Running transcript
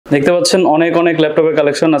দেখতে পাচ্ছেন অনেক অনেক ল্যাপটপের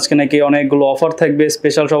কালেকশন আজকে নাকি অনেকগুলো অফার থাকবে,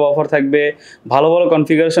 স্পেশাল সব অফার থাকবে, ভালো ভালো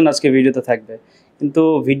কনফিগারেশন আজকে ভিডিওতে থাকবে। কিন্তু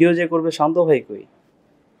ভিডিও যে করবে শান্ত ভাই কই?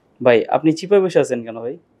 ভাই আপনি চিপে বসে আছেন কেন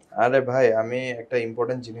ভাই? আরে ভাই আমি একটা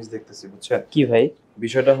ইম্পর্টেন্ট জিনিস দেখতেছি বুঝছেন। কি ভাই?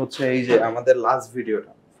 বিষয়টা হচ্ছে এই যে আমাদের লাস্ট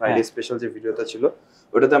ভিডিওটা ফ্রাইডে স্পেশাল যে ভিডিওটা ছিল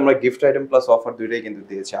ওটাতে আমরা গিফট আইটেম প্লাস অফার দুইটাই কিন্তু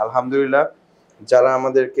দিয়েছি। আলহামদুলিল্লাহ যারা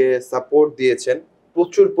আমাদেরকে সাপোর্ট দিয়েছেন,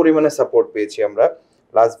 প্রচুর পরিমাণে সাপোর্ট পেয়েছি আমরা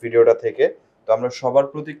লাস্ট ভিডিওটা থেকে। তো আমরা সবার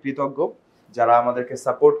প্রতি কৃতজ্ঞ যারা আমাদেরকে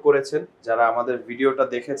সাপোর্ট করেছেন, যারা আমাদের ভিডিওটা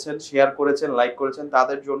দেখেছেন, শেয়ার করেছেন, লাইক করেছেন,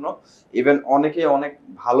 তাদের জন্য ইভেন অনেকে অনেক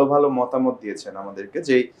ভালো ভালো মতামত দিয়েছেন আমাদেরকে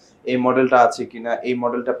যে এই মডেলটা আছে কিনা, এই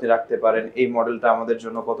মডেলটা আপনি রাখতে পারেন, এই মডেলটা আমাদের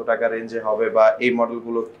জন্য কত টাকা রেঞ্জে হবে, বা এই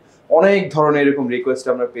মডেলগুলো অনেক ধরনের এরকম রিকোয়েস্ট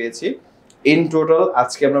আমরা পেয়েছি। ইন টোটাল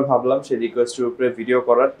আজকে আমরা ভাবলাম সেই রিকোয়েস্টের উপরে ভিডিও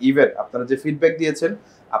করার। ইভেন আপনারা যে ফিডব্যাক দিয়েছেন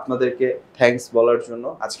আপনাদেরকে থ্যাঙ্কস বলার জন্য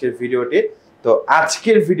আজকের ভিডিওটি। তো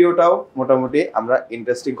আজকের ভিডিওটাও মোটামুটি আমরা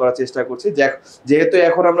ইন্টারেস্টিং করার চেষ্টা করছি, যেহেতু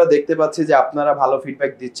এখন আমরা দেখতে পাচ্ছি যে আপনারা ভালো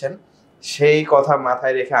ফিডব্যাক দিচ্ছেন, সেই কথা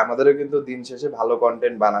মাথায় রেখে আমাদেরও কিন্তু দিন শেষে ভালো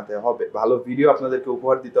কন্টেন্ট বানাতে হবে, ভালো ভিডিও আপনাদেরকে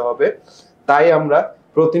উপহার দিতে হবে। তাই আমরা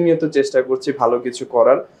প্রতিনিয়ত চেষ্টা করছি ভালো কিছু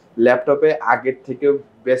করার, ল্যাপটপে আগের থেকেও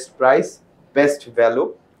বেস্ট প্রাইস, বেস্ট ভ্যালু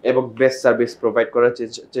এবং বেস্ট সার্ভিস প্রোভাইড করার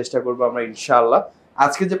চেষ্টা করবো আমরা ইনশাআল্লাহ।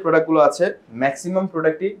 আজকে যে প্রোডাক্টগুলো আছে ম্যাক্সিমাম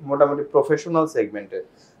প্রোডাক্টই মোটামুটি প্রফেশনাল সেগমেন্টের।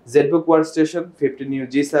 জেটবুক ওয়ার্কস্টেশন 15U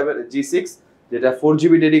G6 যেটা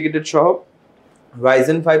 4GB ডেডিকেটেড সহ,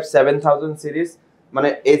 Ryzen 5 7000 সিরিজ, মানে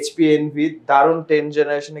HP এনভি দারুণ 10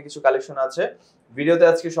 জেনারেশনে কিছু কালেকশন আছে। ভিডিওতে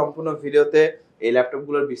আজকে সম্পূর্ণ ভিডিওতে এই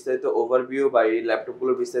ল্যাপটপগুলোর বিস্তারিত ওভারভিউ বা এই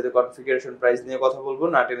ল্যাপটপগুলোর বিস্তারিত কনফিগারেশন, প্রাইস নিয়ে কথা বলবো।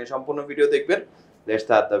 না টেনে সম্পূর্ণ ভিডিও দেখবেন। Let's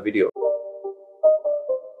start the video.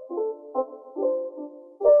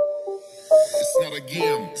 It's not a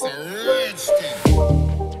game, it's a rich thing.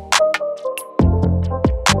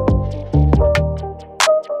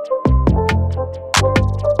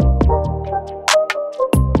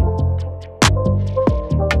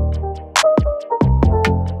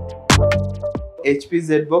 HP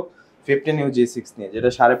ZBook 15U G6 নিয়ে, যেটা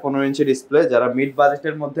 15.5 ইঞ্চি ডিসপ্লে। যারা মিড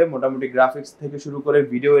বাজেটের মধ্যে মোটামুটি গ্রাফিক্স থেকে শুরু করে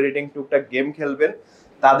ভিডিও এডিটিং, টুকটাক গেম খেলবেন,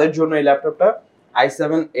 তাদের জন্য এই ল্যাপটপটা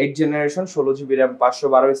i7 8 generation, 16GB RAM,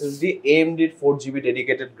 512 SSD, AMD 4GB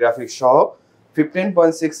dedicated graphics সহ,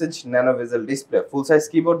 15.6 ইঞ্চ ন্যানো ভেজেল ডিসপ্লে, ফুল সাইজ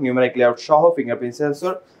কিবোর্ড, নিউমেরিক লেআউট সহ, ফিঙ্গারপ্রিন্ট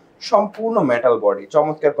সেন্সর, সম্পূর্ণ মেটাল বডি,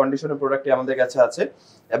 চমৎকার কন্ডিশনের প্রোডাক্টটি আমাদের কাছে আছে।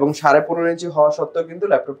 এবং 15.5 ইঞ্চি হওয়া সত্ত্বেও কিন্তু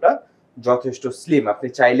ল্যাপটপটা যথেষ্ট স্লিম, আপনি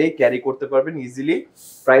চাইলেই ক্যারি করতে পারবেন ইজিলি।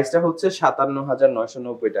 প্রাইসটা হচ্ছে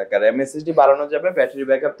 57,990 টাকা। RAM SSD বাড়ানো যাবে, ব্যাটারি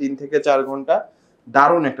ব্যাকআপ 3 থেকে 4 ঘন্টা।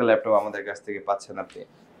 দারুণ একটা ল্যাপটপ আমাদের কাছ থেকে পাচ্ছেন আপনি।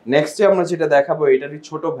 নেক্সটে আমরা যেটা দেখাবো এটারই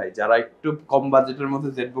ছোট ভাই, যারা একটু কম বাজেটের মধ্যে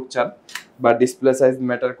জেটবুক চান বা ডিসপ্লে সাইজ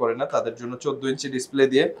ম্যাটার করে না, তাদের জন্য 14 ইঞ্চি ডিসপ্লে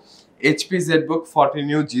দিয়ে HP ZBook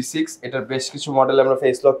 14U G6। এটার বেশ কিছু মডেল আমরা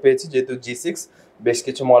ফেস লক পেয়েছি, যেহেতু G6 বেশ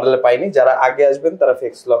কিছু মডেলে পাইনি। যারা আগে আসবেন তারা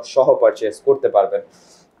ফেস লক সহ পারচেজ করতে পারবেন।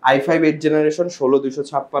 i5 8 generation,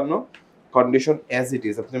 16256, condition as it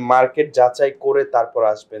is. আপনি মার্কেট যাচাই করে তারপর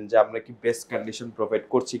আসবেন যে আমরা কি বেস্ট কন্ডিশন প্রোভাইড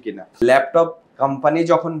করছি কিনা। ল্যাপটপ কোম্পানি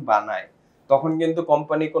যখন বানায় তখন কিন্তু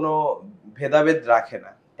কোম্পানি কোনো ভেদাভেদ রাখে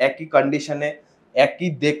না, একই কন্ডিশনে একই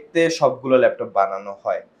দেখতে সবগুলো ল্যাপটপ বানানো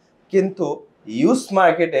হয়। কিন্তু ইউজ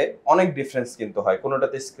মার্কেটে অনেক ডিফারেন্স কিন্তু হয়,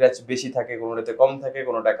 কোনোটাতে স্ক্র্যাচ বেশি থাকে, কোনোটাতে কম থাকে,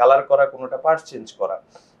 কোনোটা কালার করা, কোনোটা পার্টস চেঞ্জ করা।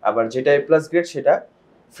 আবার যেটা A+ গ্রেড সেটা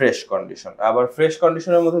ফ্রেশ কন্ডিশন। আবার ফ্রেশ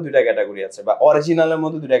কন্ডিশনের মধ্যে দুইটা ক্যাটাগরি আছে, বা অরিজিনালের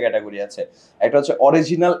মধ্যে দুইটা ক্যাটাগরি আছে। একটা হচ্ছে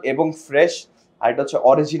অরিজিনাল এবং ফ্রেশ, আর এটা হচ্ছে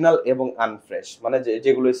অরিজিনাল এবং আনফ্রেশ, মানে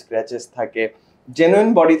যেগুলো স্ক্র্যাচেস থাকে, জেনুইন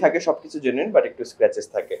বডি থাকে, সবকিছু জেনুইন বাট একটু স্ক্র্যাচেস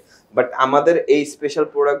থাকে। বাট আমাদের এই স্পেশাল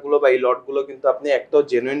প্রোডাক্টগুলো বা এই লটগুলো কিন্তু আপনি একদম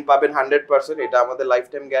জেনুইন পাবেন 100%, এটা আমাদের লাইফ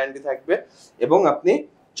টাইম গ্যারান্টি থাকবে এবং আপনি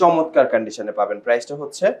চমৎকার কন্ডিশনে পাবেন। প্রাইসটা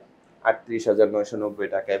হচ্ছে 38,990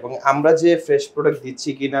 টাকা। এবং আমরা যে ফ্রেশ প্রোডাক্ট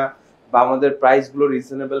দিচ্ছি কিনা, বা আমাদের প্রাইসগুলো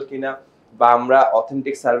রিজনেবল কিনা, বা আমরা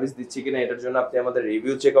অথেন্টিক সার্ভিস দিচ্ছি কিনা, এটার জন্য আপনি আমাদের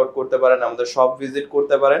রিভিউ চেক আউট করতে পারেন, আমাদের শপ ভিজিট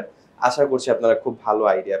করতে পারেন। আশা করছি আপনারা খুব ভালো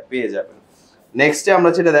আইডিয়া পেয়ে যাবেন। নেক্সটে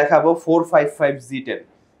আমরা যেটা দেখাবো 455Z10,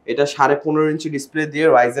 এটা 15.5 ইঞ্চি ডিসপ্লে দিয়ে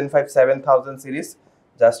Ryzen 5 7000 সিরিজ।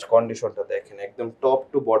 জাস্ট কন্ডিশনটা দেখেন, একদম টপ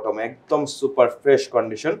টু বটম একদম super fresh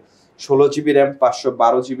condition. 16GB RAM,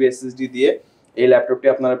 512GB SSD দিয়ে এই ল্যাপটপটি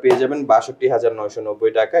আপনারা পেয়ে যাবেন 62,990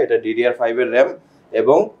 টাকা। এটা DDR5 এর RAM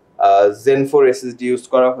এবং Zen 4 SSD ইউজ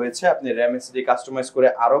করা হয়েছে। আপনি RAM SSD কাস্টমাইজ করে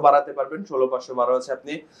আরো বাড়াতে পারবেন, 16512 আছে।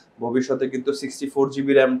 আপনি ভবিষ্যতে কিন্তু 64GB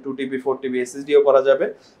RAM 2TB 4TB SSDও করা যাবে।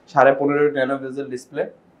 15.5 ন্যানো ভেজেল ডিসপ্লে,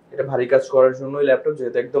 এটা ভারী কাজ করার জন্যই ল্যাপটপ,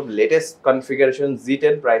 যেহেতু একদম লেটেস্ট কনফিগারেশন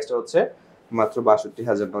Z10। প্রাইসটা হচ্ছে মাত্র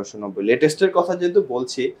 62,990। লেটেস্টের কথা যেহেতু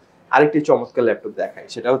বলছি, আরেকটি চমৎকার ল্যাপটপ দেখাই,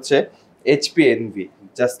 সেটা হচ্ছে HP এনভি।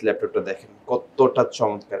 জাস্ট ল্যাপটপটা দেখেন কতটা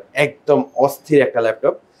চমৎকার, একদম অস্থির একটা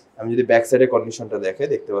ল্যাপটপ। আমি যদি ব্যাক সাইডের কন্ডিশনটা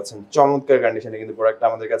দেখতে পাচ্ছেন চমৎকার কন্ডিশনে কিন্তু প্রোডাক্টটা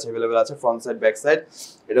আমাদের কাছে अवेलेबल আছে, ফ্রন্ট সাইড ব্যাক সাইড।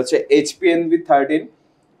 এটা হচ্ছে HP NV13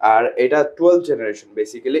 আর এটা 12 generation,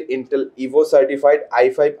 basically Intel Ivo certified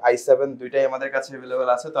i5 i7 দুইটাই আমাদের কাছে अवेलेबल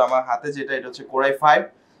আছে। তো আমার হাতে যেটা এটা হচ্ছে Core i5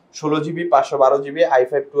 16GB 512GB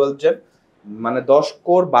i5 12 gen, মানে 10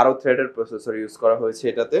 কোর 12 থ্রেডের প্রসেসর ইউজ করা হয়েছে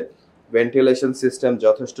এটাতে। ভেন্টিলেশন সিস্টেম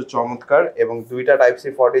যথেষ্ট চমৎকার এবং দুইটা type C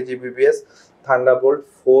 40Gbps Thunderbolt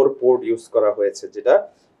 4 port use করা হয়েছে, যেটা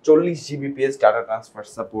 40Gbps ডাটা ট্রান্সফার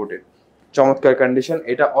সাপোর্টেড। চমৎকার কন্ডিশন,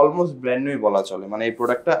 এটা অলমোস্ট ব্র্যান্ড নিউই বলা চলে। মানে এই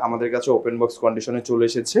প্রোডাক্টটা আমাদের কাছে ওপেন বক্স কন্ডিশনে চলে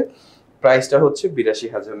এসেছে। প্রাইসটা হচ্ছে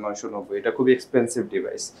 82,990। এটা খুবই এক্সপেন্সিভ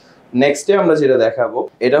ডিভাইস। নেক্সটে আমরা যেটা দেখাবো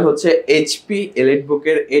এটা হচ্ছে HP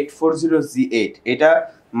এলিটবুকের 840Z8। এটা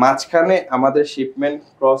মাঝখানে আমাদের শিপমেন্ট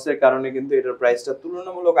ক্রসের কারণে কিন্তু এটার প্রাইসটা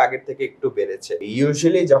তুলনামূলক আগের থেকে একটু বেড়েছে।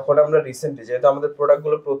 ইউজুয়ালি যখন আমরা রিসেন্টলি, যেহেতু আমাদের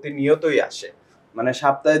প্রোডাক্টগুলো প্রতিনিয়তই আসে, মানে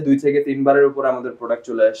সপ্তাহে 2 থেকে 3 বারের উপর আমাদের প্রোডাক্ট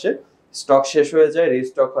চলে আসে, স্টক শেষ হয়ে যায়,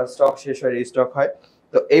 রিস্টক হয়, স্টক শেষ হয়, রিস্টক হয়।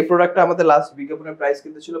 তো এই প্রোডাক্টটা আমাদের লাস্ট বিজ্ঞাপনের প্রাইস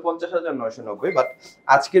কিন্তু ছিল 50,990, বাট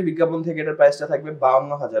আজকের বিজ্ঞাপন থেকে এটার প্রাইসটা থাকবে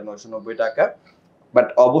 52,990 টাকা। বাট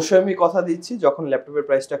অবশ্যই আমি কথা দিচ্ছি, যখন ল্যাপটপের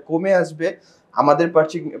প্রাইসটা কমে আসবে, আমাদের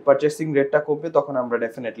পারচেসিং রেটটা কমবে, তখন আমরা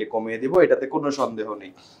ডেফিনেটলি কমিয়ে দিব, এটাতে কোনো সন্দেহ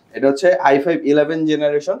নেই। এটা হচ্ছে i5 11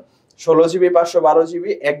 জেনারেশন 16GB 512GB,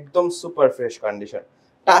 একদম super fresh condition,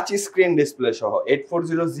 touch screen display সহ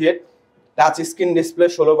 840Z8 touch screen display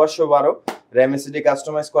 16/512, RAM SSD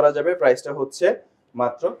customise করা যাবে। প্রাইসটা হচ্ছে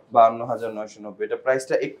মাত্র 52,990। এটা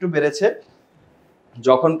প্রাইসটা একটু বেড়েছে,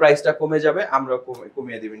 যখন প্রাইসটা কমে যাবে আমরা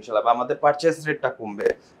কমিয়ে দিব ইনশাআল্লাহ, বা আমাদের পারচেজ রেটটা কমবে।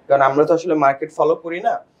 কারণ আমরা তো আসলে মার্কেট ফলো করি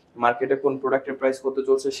না, মার্কেটে কোন প্রোডাক্টের প্রাইস কত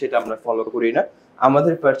চলছে সেটা আমরা ফলো করি না।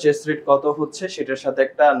 আমাদের পারচেজ রেট কত হচ্ছে সেটার সাথে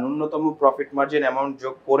একটা ন্যূনতম প্রফিট মার্জিন অ্যামাউন্ট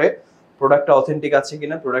যোগ করে প্রোডাক্টটা অথেন্টিক আছে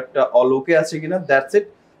কিনা, প্রোডাক্টটা অলোকে আছে কিনা, দ্যাটস ইট,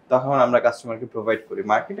 তখন আমরা কাস্টমারকে প্রোভাইড করি।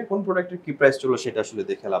 মার্কেটে কোন প্রোডাক্টের কি প্রাইস চলো সেটা আসলে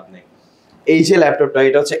দেখে লাভ নেই। এই যে ল্যাপটপটা,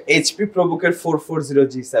 এটা হচ্ছে HP ProBook-এর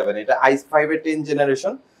 440G7। এটা i5 এর 10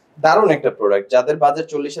 জেনারেশন, দারুণ একটা প্রোডাক্ট। যাদের বাজেট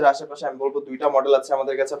 40-এর আশেপাশে, আমি বলবো দুইটা মডেল আছে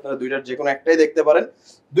আমাদের কাছে, আপনারা দুইটার যে কোনো একটাই দেখতে পারেন,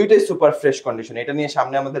 দুইটাই সুপার ফ্রেশ কন্ডিশন। এটা নিয়ে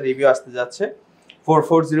সামনে আমাদের রিভিউ আসতে যাচ্ছে।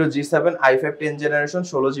 440G7 i5 10 generation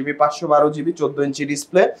 16GB 512GB 14 inch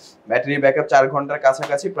display, battery backup 4 ঘন্টার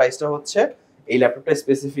কাছাকাছি। প্রাইসটা হচ্ছে এই ল্যাপটপটা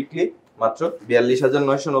স্পেসিফিকলি মাত্র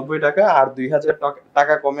 42,990 টাকা, আর 2,000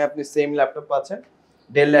 টাকা কমে আপনি সেম ল্যাপটপ পাচ্ছেন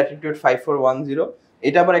Dell Latitude 5410।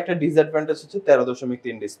 এটা আবার একটা ডিসঅ্যাডভান্টেজ হচ্ছে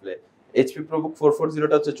 13.3 ডিসপ্লে। HP ProBook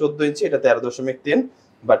 440টা হচ্ছে 14 ইঞ্চি, এটা 13.3,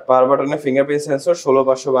 বাট পাওয়ার বাটনে ফিঙ্গারপ্রিন্ট সেন্সর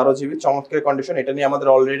 16/512GB, চমৎকার কন্ডিশন। এটা নিয়ে আমাদের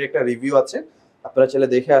অলরেডি একটা রিভিউ আছে, আপনারা চাইলে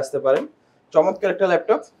দেখে আসতে পারেন। চমৎকার একটা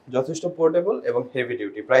ল্যাপটপ, যথেষ্ট পোর্টেবল এবং হেভি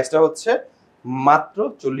ডিউটি। প্রাইসটা হচ্ছে মাত্র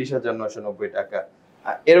 40,990 টাকা।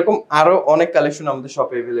 এরকম আরো অনেক কালেকশন আমাদের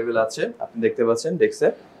শপে अवेलेबल আছে, আপনি দেখতে পাচ্ছেন ডেস্কে।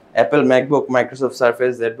 Apple MacBook, Microsoft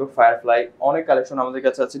surface, Jetbook, firefly, অনেক কালেকশন আমাদের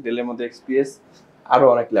কাছে আছে। ডেলের মধ্যে XPS, আরো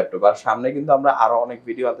অনেক ল্যাপটপ। আর সামনে কিন্তু আমরা আরো অনেক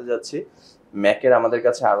ভিডিও আনতে যাচ্ছি। ম্যাকের আমাদের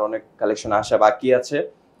কাছে আরো অনেক কালেকশন আসা বাকি আছে।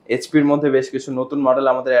 এইচপির মধ্যে বেশ কিছু নতুন মডেল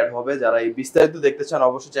আমাদের অ্যাড হবে। যারা এই বিস্তারিত দেখতে চান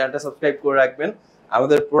অবশ্যই চ্যানেলটা সাবস্ক্রাইব করে রাখবেন।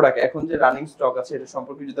 আমাদের প্রোডাক্ট এখন যে রানিং স্টক আছে এটা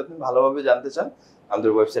সম্পর্কে যদি আপনি ভালোভাবে জানতে চান,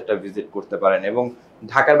 আমাদের ওয়েবসাইটটা ভিজিট করতে পারেন। এবং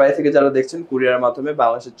ঢাকার বাইরে থেকে যারা দেখছেন কুরিয়ারের মাধ্যমে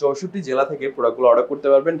বাংলাদেশের 64 জেলা থেকে প্রোডাক্টগুলো অর্ডার করতে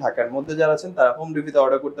পারবেন। ঢাকার মধ্যে যারা আছেন তারা হোম ডেলিভারিতে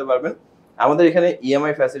অর্ডার করতে পারবেন। আমাদের এখানে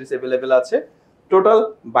ইএমআই ফ্যাসিলিটিস अवेलेबल আছে। টোটাল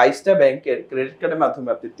 22টা ব্যাংকের ক্রেডিট কার্ডের মাধ্যমে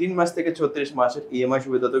আপনি 3 মাস থেকে 36 মাসের ইএমআই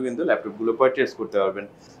সুবিধাতেও কিন্তু ল্যাপটপগুলো পারচেজ করতে পারবেন।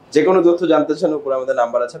 যে কোনো তথ্য জানতে চান উপরে আমাদের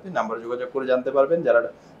নাম্বার আছে, আপনি নাম্বারে যোগাযোগ করে জানতে পারবেন। যারা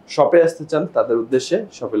শপে আসতে চান তাদের উদ্দেশ্যে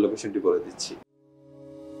শপের লোকেশনটি বলে দিচ্ছি।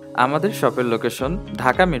 আমাদের শপের লোকেশন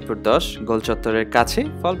ঢাকা মিরপুর 10 গোল চত্বরের কাছে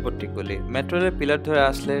ফলপট্টি গলি। মেট্রো রেল পিলার ধরে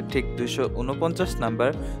আসলে ঠিক 249 নাম্বার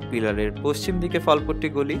পিলারের পশ্চিম দিকে ফলপট্টি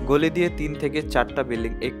গলি। গলি দিয়ে 3 থেকে 4টা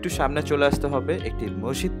বিল্ডিং একটু সামনে চলে আসতে হবে, একটি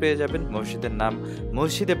মসজিদ পেয়ে যাবেন। মসজিদের নাম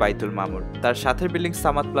মসজিদে বাইতুল মামুর। তার সাথের বিল্ডিং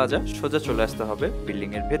সামাদ প্লাজা, সোজা চলে আসতে হবে বিল্ডিং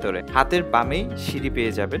এর ভেতরে। হাতের বামেই সিঁড়ি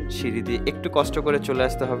পেয়ে যাবেন, সিঁড়ি দিয়ে একটু কষ্ট করে চলে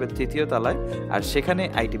আসতে হবে 3য় তলায়, আর সেখানে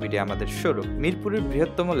আইটিবিডি আমাদের শোরুম। মিরপুরের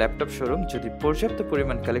বৃহত্তম ল্যাপটপ শোরুম। যদি পর্যাপ্ত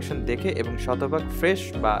পরিমাণ দেখে এবং শতভাগ ফ্রেশ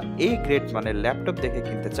বা এই গ্রেড মানের ল্যাপটপ দেখে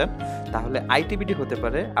কিনতে চান, তাহলে আইটিবিডি হতে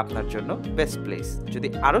পারে আপনার জন্য বেস্ট প্লেস। যদি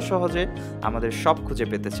আরো সহজে আমাদের শপ খুঁজে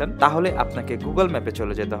পেতে চান, তাহলে আপনাকে গুগল ম্যাপে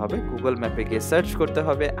চলে যেতে হবে। গুগল ম্যাপে গিয়ে সার্চ করতে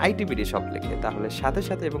হবে আইটিবিডি শপ লিখে, তাহলে সাথে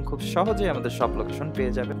সাথে এবং খুব সহজেই আমাদের শপ লোকেশন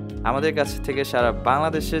পেয়ে যাবেন। আমাদের কাছ থেকে সারা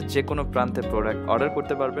বাংলাদেশের যে কোনো প্রান্তে প্রোডাক্ট অর্ডার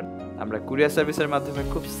করতে পারবেন। আমরা কুরিয়ার সার্ভিসের মাধ্যমে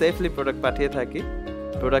খুব সেফলি প্রোডাক্ট পাঠিয়ে থাকি।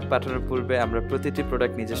 প্রোডাক্ট পাঠানোর পূর্বে আমরা প্রতিটি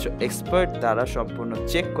প্রোডাক্ট নিজস্ব এক্সপার্ট দ্বারা সম্পূর্ণ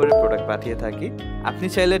চেক করে প্রোডাক্ট পাঠিয়ে থাকি। আপনি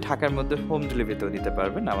চাইলে ঢাকার মধ্যে হোম ডেলিভারিতেও দিতে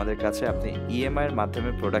পারবেন। আমাদের কাছে আপনি ইএমআই এর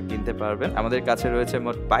মাধ্যমে প্রোডাক্ট কিনতে পারবেন। আমাদের কাছে রয়েছে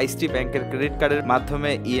মোট 22টি ব্যাংকের ক্রেডিট কার্ডের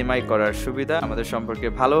মাধ্যমে ইএমআই করার সুবিধা। আমাদের সম্পর্কে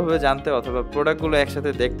ভালোভাবে জানতে অথবা প্রোডাক্টগুলো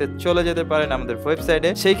একসাথে দেখতে চলে যেতে পারেন আমাদের ওয়েবসাইটে।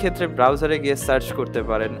 সেই ক্ষেত্রে ব্রাউজারে গিয়ে সার্চ করতে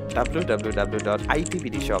পারেন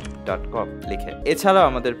www.itbdofficial.shop লিখে। এছাড়াও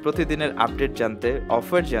আমাদের প্রতিদিনের আপডেট জানতে,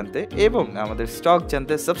 অফার জানতে এবং আমাদের স্টক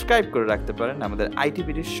জানতে সাবস্ক্রাইব করে রাখতে পারেন আমাদের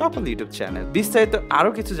আইটিবিডির সকল ইউটিউব চ্যানেল। বিস্তারিত আরো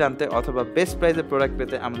কিছু জানতে অথবা বেস্ট প্রাইসে প্রোডাক্ট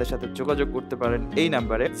পেতে আমাদের সাথে যোগাযোগ করতে পারেন এই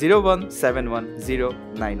নাম্বারে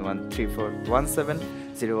 01710913417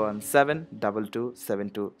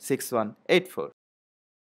 01722726184।